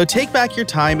 So take back your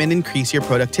time and increase your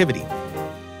productivity.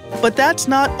 But that's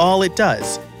not all it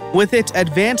does. With its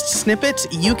advanced snippets,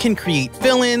 you can create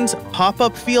fill-ins,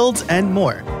 pop-up fields, and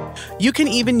more. You can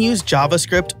even use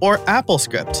JavaScript or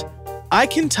AppleScript. I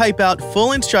can type out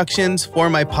full instructions for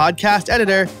my podcast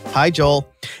editor, hi Joel,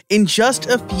 in just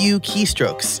a few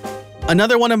keystrokes.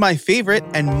 Another one of my favorite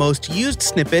and most used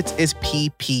snippets is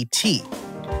PPT.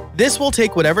 This will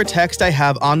take whatever text I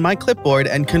have on my clipboard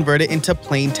and convert it into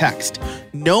plain text.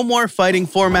 No more fighting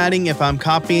formatting if I'm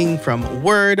copying from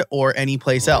Word or any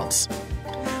place else.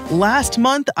 Last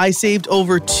month, I saved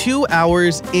over 2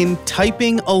 hours in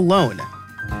typing alone.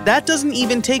 That doesn't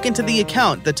even take into the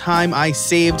account the time I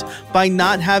saved by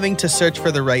not having to search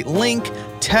for the right link,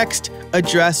 text,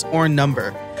 address, or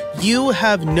number. You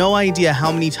have no idea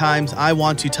how many times I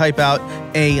want to type out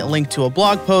a link to a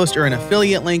blog post or an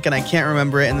affiliate link and I can't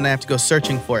remember it and then I have to go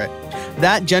searching for it.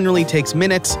 That generally takes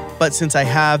minutes, but since I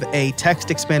have a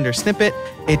TextExpander snippet,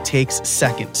 it takes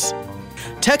seconds.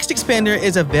 TextExpander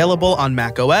is available on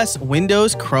macOS,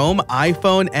 Windows, Chrome,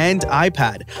 iPhone, and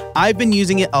iPad. I've been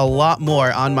using it a lot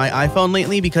more on my iPhone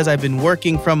lately because I've been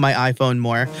working from my iPhone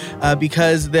more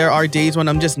because there are days when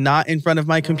I'm just not in front of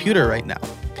my computer right now.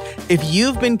 If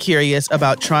you've been curious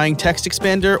about trying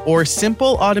TextExpander or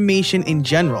simple automation in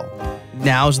general,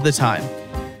 now's the time.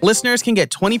 Listeners can get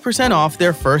 20% off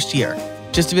their first year.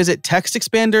 Just visit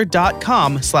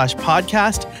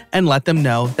textexpander.com/podcast and let them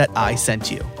know that I sent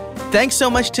you. Thanks so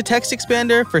much to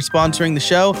TextExpander for sponsoring the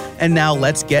show, and now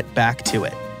let's get back to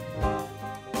it.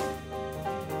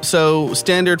 So,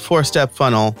 standard 4-step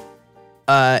funnel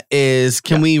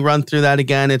can we run through that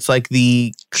again? It's like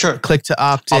the click to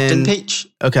opt-in. Opt-in page.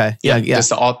 Okay. Yeah. There's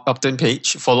the opt-in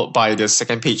page followed by the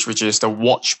second page, which is the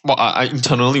watch.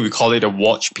 Internally, we call it a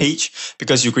watch page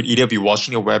because you could either be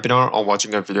watching a webinar or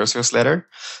watching a video sales letter.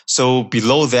 So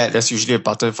below that, there's usually a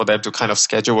button for them to kind of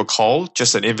schedule a call,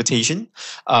 just an invitation.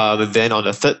 Then on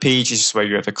the third page is where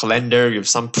you have a calendar, you have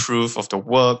some proof of the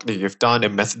work that you've done, the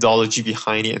methodology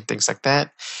behind it and things like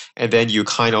that. And then you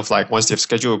kind of like, once they've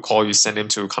scheduled a call, you send them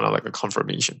to kind of like a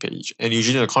confirmation page. And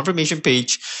usually the confirmation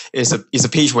page is a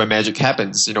page where magic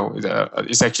happens.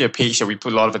 It's actually a page that we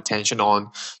put a lot of attention on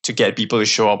to get people to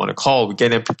show up on a call. We get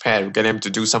them prepared. We get them to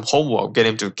do some homework. Get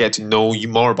them to get to know you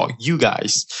more about you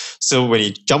guys. So when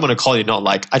you jump on a call, you're not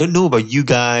like, I don't know about you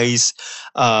guys.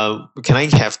 Can I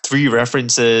have 3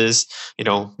 references?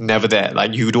 Never that.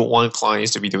 Like, you don't want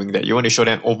clients to be doing that. You want to show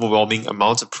them overwhelming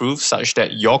amounts of proof such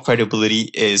that your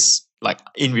credibility is like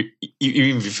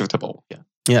irrefutable.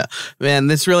 Yeah, man,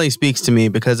 this really speaks to me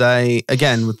because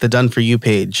with the Done For You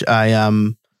page, I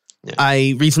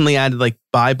recently added like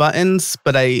buy buttons,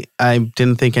 but I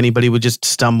didn't think anybody would just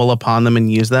stumble upon them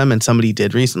and use them. And somebody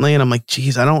did recently. And I'm like,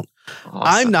 geez, I'm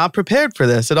not prepared for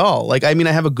this at all. Like, I mean,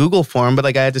 I have a Google form, but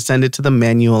like I had to send it to them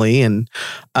manually. And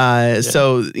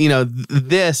so,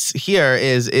 this here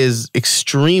is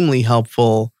extremely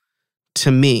helpful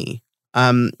to me.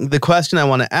 The question I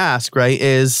want to ask, right,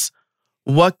 is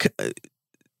what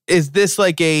is this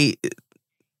like again,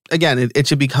 it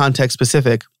should be context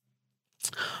specific.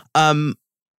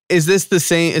 Is this the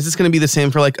same? Is this going to be the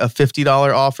same for like a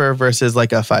 $50 offer versus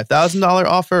like a $5,000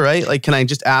 offer, right? Like, can I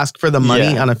just ask for the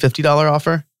money on a $50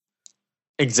 offer?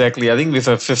 Exactly. I think with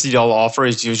a $50 offer,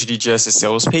 it's usually just a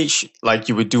sales page like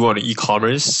you would do on an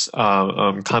e-commerce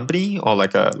company or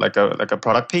like a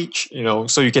product page.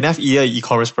 So you can have either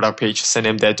e-commerce product page, send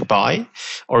them there to buy,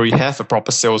 or you have a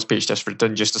proper sales page that's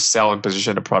written just to sell and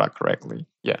position the product correctly.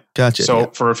 Yeah. Gotcha. So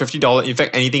for a $50, in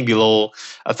fact, anything below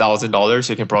 $1,000,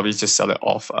 you can probably just sell it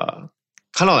off.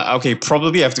 Kind of like, okay,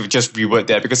 probably I have to just reword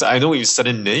that because I know in a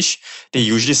certain niche, they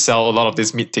usually sell a lot of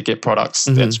these mid-ticket products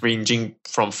that's ranging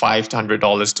from $500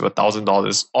 to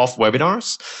 $1,000 off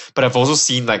webinars. But I've also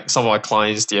seen like some of my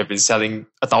clients, they have been selling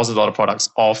 $1,000 products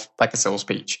off like a sales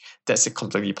page. That's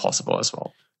completely possible as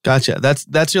well. Gotcha.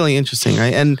 That's really interesting,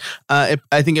 right? And I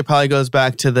think it probably goes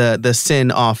back to the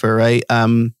SIN offer, right?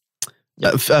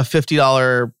 A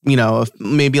 $50,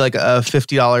 maybe like a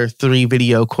 $50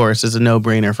 3-video course is a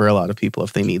no-brainer for a lot of people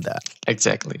if they need that.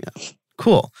 Exactly. Yeah.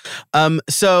 Cool.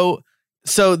 So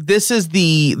this is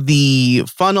the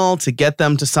funnel to get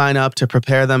them to sign up, to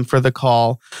prepare them for the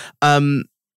call. And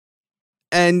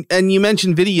you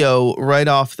mentioned video right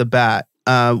off the bat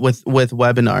with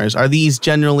webinars. Are these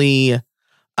generally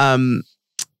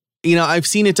I've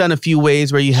seen it done a few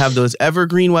ways where you have those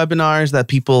evergreen webinars that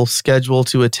people schedule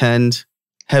to attend.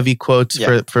 Heavy quotes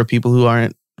for people who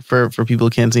aren't for people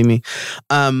who can't see me.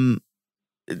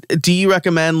 Do you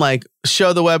recommend like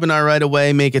show the webinar right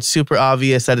away, make it super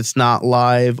obvious that it's not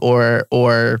live, or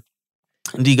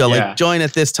do you go like join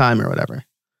at this time or whatever?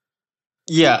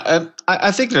 Yeah,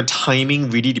 I think the timing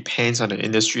really depends on the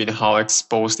industry and how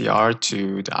exposed they are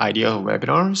to the idea of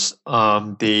webinars.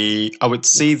 I would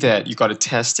say that you got to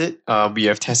test it. We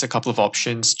have tested a couple of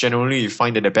options. Generally, you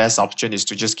find that the best option is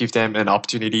to just give them an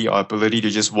opportunity or ability to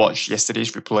just watch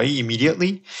yesterday's replay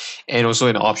immediately, and also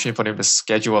an option for them to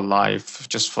schedule a live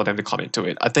just for them to comment to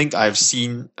it. I think I've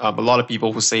seen a lot of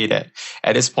people who say that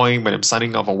at this point when I'm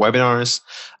signing up for webinars,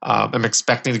 I'm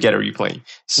expecting to get a replay.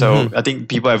 So I think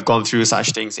people have gone through such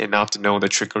things enough to know the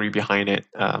trickery behind it.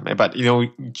 But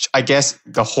I guess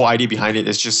the whole idea behind it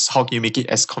is just how can you make it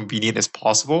as convenient as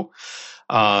possible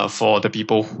for the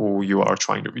people who you are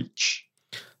trying to reach.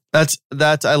 That's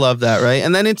I love that, right?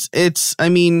 And then it's I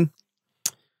mean,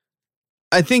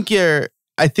 I think you're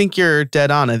dead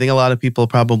on. I think a lot of people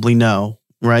probably know.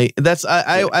 Right.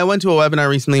 I went to a webinar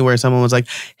recently where someone was like,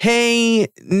 hey,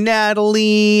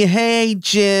 Natalie, hey,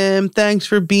 Jim, thanks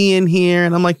for being here.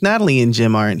 And I'm like, Natalie and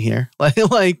Jim aren't here.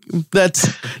 Like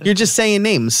that's, you're just saying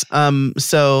names.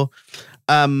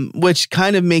 Which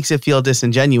kind of makes it feel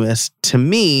disingenuous to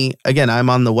me. Again, I'm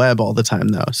on the web all the time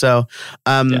though. So,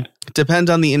 depends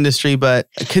on the industry, but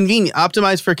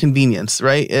optimize for convenience,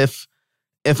 right? If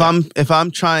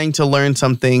I'm trying to learn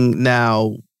something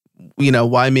now,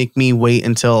 why make me wait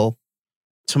until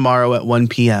tomorrow at 1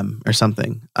 p.m. or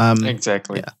something?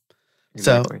 Exactly. Yeah.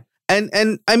 Exactly. So,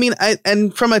 And I mean,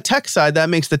 and from a tech side, that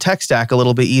makes the tech stack a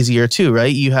little bit easier too,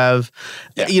 right? You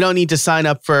don't need to sign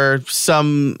up for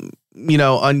some,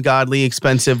 ungodly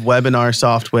expensive webinar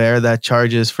software that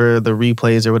charges for the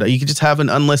replays or whatever. You could just have an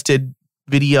unlisted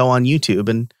video on YouTube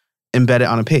and embed it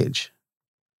on a page.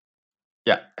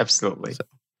 Yeah, absolutely. So,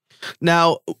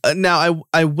 now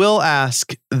I will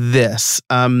ask this.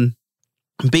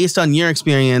 Based on your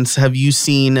experience, have you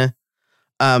seen,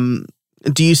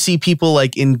 do you see people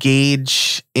like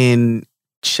engage in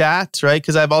chats, right?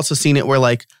 Because I've also seen it where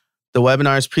like the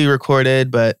webinar is pre-recorded,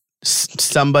 but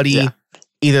somebody,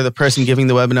 either the person giving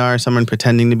the webinar or someone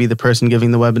pretending to be the person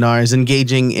giving the webinar is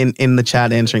engaging in the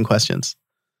chat answering questions.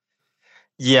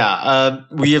 Yeah,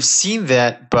 we have seen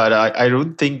that, but I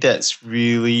don't think that's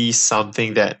really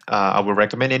something that I would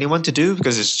recommend anyone to do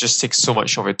because it just takes so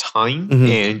much of your time. Mm-hmm.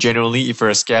 And generally, if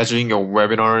you're scheduling your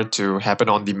webinar to happen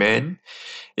on demand,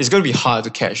 it's going to be hard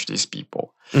to catch these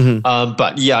people. Mm-hmm.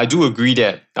 But yeah, I do agree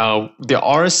that there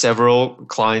are several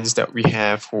clients that we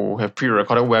have who have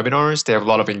pre-recorded webinars. They have a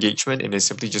lot of engagement and they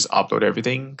simply just upload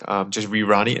everything, just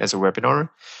rerun it as a webinar.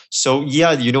 So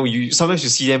yeah, you sometimes you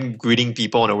see them greeting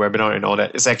people on a webinar and all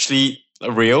that. It's actually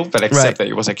real, but except that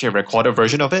it was actually a recorded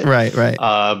version of it. Right.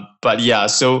 But yeah,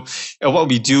 so what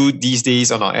we do these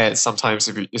days on our ads sometimes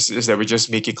is that we just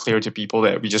make it clear to people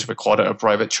that we just recorded a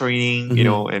private training,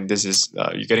 Mm-hmm. and this is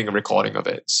you're getting a recording of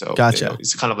it. So gotcha.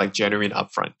 It's kind of like genuine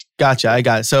upfront. Gotcha. I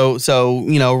got it. So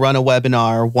run a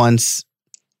webinar once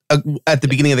at the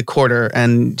beginning of the quarter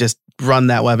and just run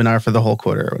that webinar for the whole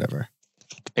quarter or whatever.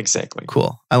 Exactly.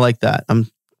 Cool. I like that. I'm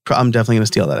definitely going to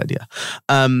steal that idea.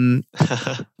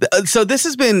 So this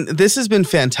has been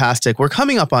fantastic. We're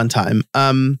coming up on time.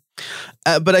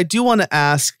 But I do want to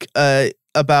ask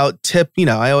about tip.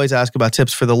 I always ask about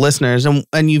tips for the listeners,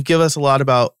 and you've given us a lot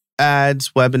about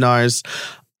ads, webinars.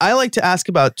 I like to ask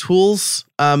about tools.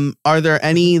 Are there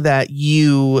any that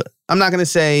I'm not going to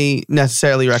say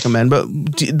necessarily recommend, but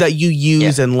that you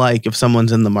use and like if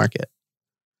someone's in the market?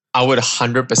 I would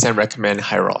 100% recommend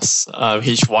Hyros,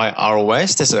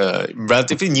 HYROS. That's a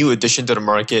relatively new addition to the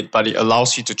market, but it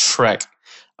allows you to track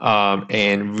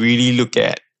and really look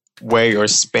at where your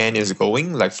spend is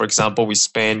going. Like, for example, we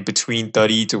spend between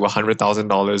 $30,000 to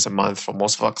 $100,000 a month for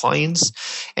most of our clients,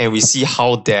 and we see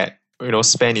how that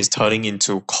spend is turning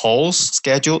into calls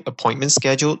scheduled, appointments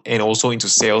scheduled, and also into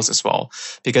sales as well,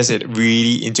 because it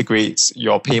really integrates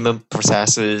your payment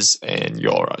processes and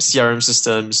your CRM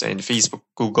systems and Facebook,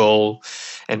 Google,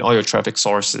 and all your traffic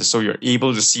sources. So you're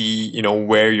able to see,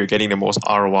 where you're getting the most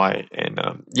ROI. And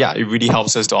it really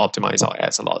helps us to optimize our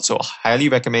ads a lot. So highly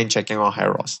recommend checking out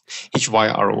Hyros,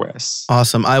 HYROS.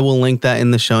 Awesome. I will link that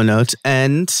in the show notes.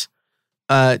 And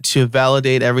to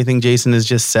validate everything Jason has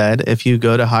just said, if you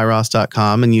go to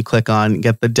hyros.com and you click on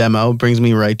get the demo, it brings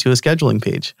me right to a scheduling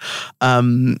page.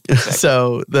 Exactly.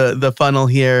 So the funnel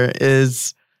here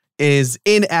is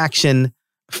in action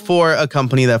for a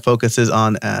company that focuses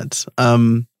on ads.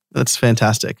 That's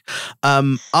fantastic.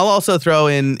 I'll also throw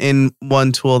in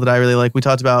one tool that I really like. We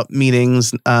talked about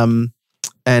meetings and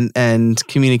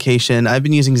communication. I've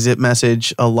been using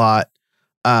ZipMessage a lot.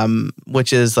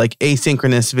 Which is like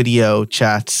asynchronous video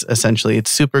chats. Essentially,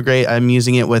 it's super great. I'm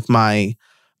using it with my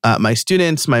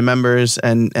students, my members,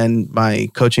 and my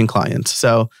coaching clients.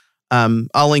 So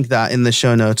I'll link that in the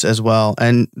show notes as well.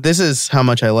 And this is how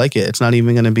much I like it. It's not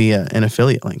even going to be an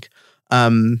affiliate link.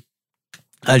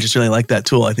 I just really like that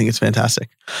tool. I think it's fantastic.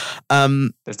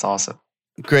 That's awesome.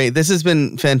 Great. This has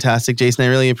been fantastic, Jason. I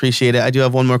really appreciate it. I do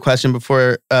have one more question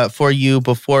before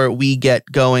we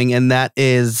get going, and that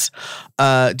is,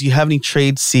 do you have any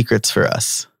trade secrets for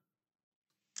us?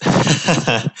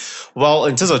 Well,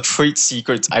 in terms of trade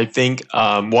secrets, I think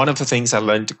one of the things I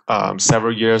learned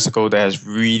several years ago that has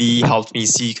really helped me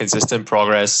see consistent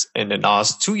progress in the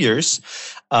last 2 years.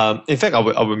 In fact, I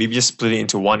would maybe just split it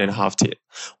into 1.5 tip.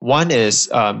 One is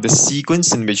the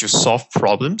sequence in which you solve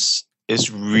problems is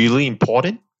really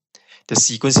important. The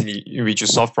sequence in which you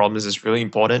solve problems is really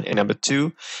important. And number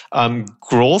two,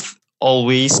 growth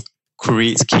always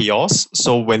creates chaos.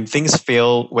 So when things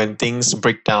fail, when things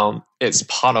break down, it's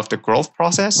part of the growth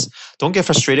process. Don't get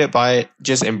frustrated by it.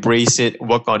 Just embrace it,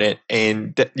 work on it.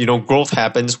 And growth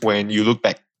happens when you look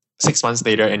back 6 months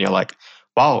later and you're like,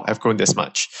 wow, I've grown this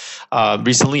much.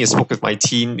 Recently, I spoke with my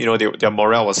team. Their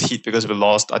morale was hit because we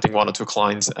lost, I think, 1 or 2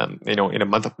 clients, in the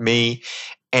month of May.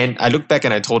 And I look back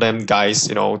and I told them, guys,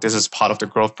 this is part of the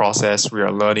growth process. We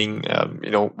are learning,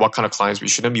 what kind of clients we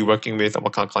shouldn't be working with and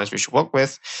what kind of clients we should work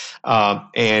with.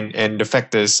 And the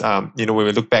fact is, when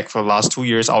we look back for the last 2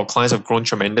 years, our clients have grown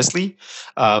tremendously.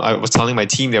 I was telling my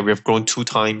team that we have grown 2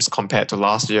 times compared to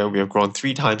last year. We have grown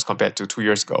 3 times compared to 2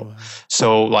 years ago. Wow.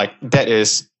 So that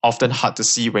is often hard to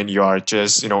see when you are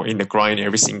just, in the grind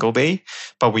every single day.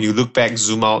 But when you look back,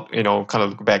 zoom out, kind of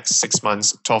look back 6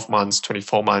 months, 12 months,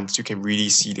 24 months, you can really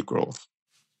see the growth.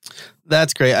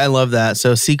 That's great. I love that.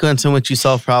 So sequence in which you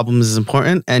solve problems is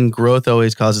important, and growth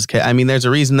always causes chaos. I mean, there's a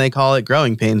reason they call it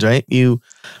growing pains, right? You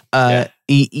are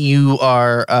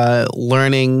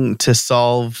learning to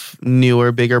solve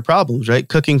newer, bigger problems, right?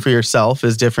 Cooking for yourself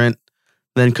is different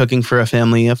than cooking for a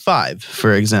family of 5,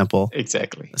 for example.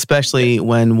 Exactly. Especially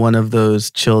when one of those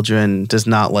children does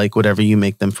not like whatever you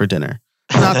make them for dinner.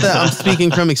 Not that I'm speaking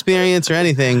from experience or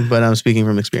anything, but I'm speaking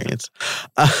from experience.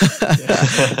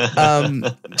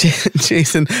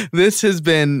 Jason, this has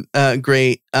been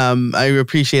great. I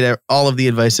appreciate all of the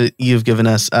advice that you've given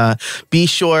us. Be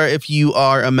sure, if you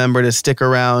are a member, to stick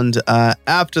around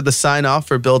after the sign off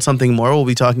for Build Something More. We'll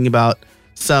be talking about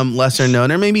some lesser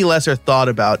known or maybe lesser thought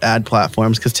about ad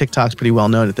platforms, because TikTok's pretty well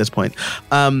known at this point.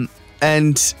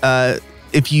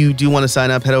 If you do want to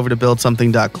sign up, head over to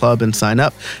buildsomething.club and sign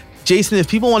up. Jason, if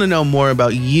people want to know more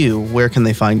about you, where can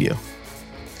they find you?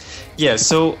 Yeah,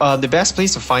 so the best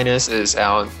place to find us is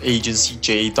on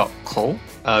agencyj.co.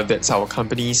 That's our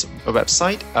company's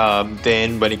website.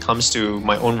 Then when it comes to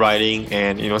my own writing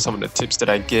and, some of the tips that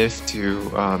I give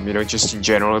to, just in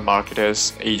general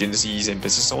marketers, agencies, and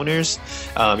business owners,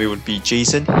 it would be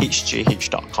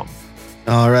jasonhjh.com.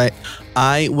 All right.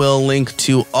 I will link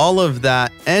to all of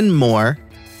that and more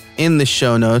in the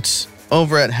show notes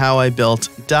over at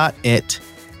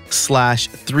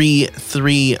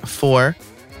howibuilt.it/334.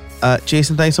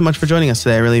 Jason, thanks so much for joining us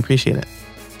today. I really appreciate it.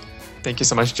 Thank you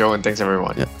so much, Joe, and thanks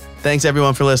everyone. Yeah. Thanks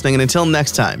everyone for listening. And until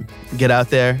next time, get out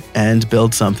there and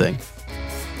build something.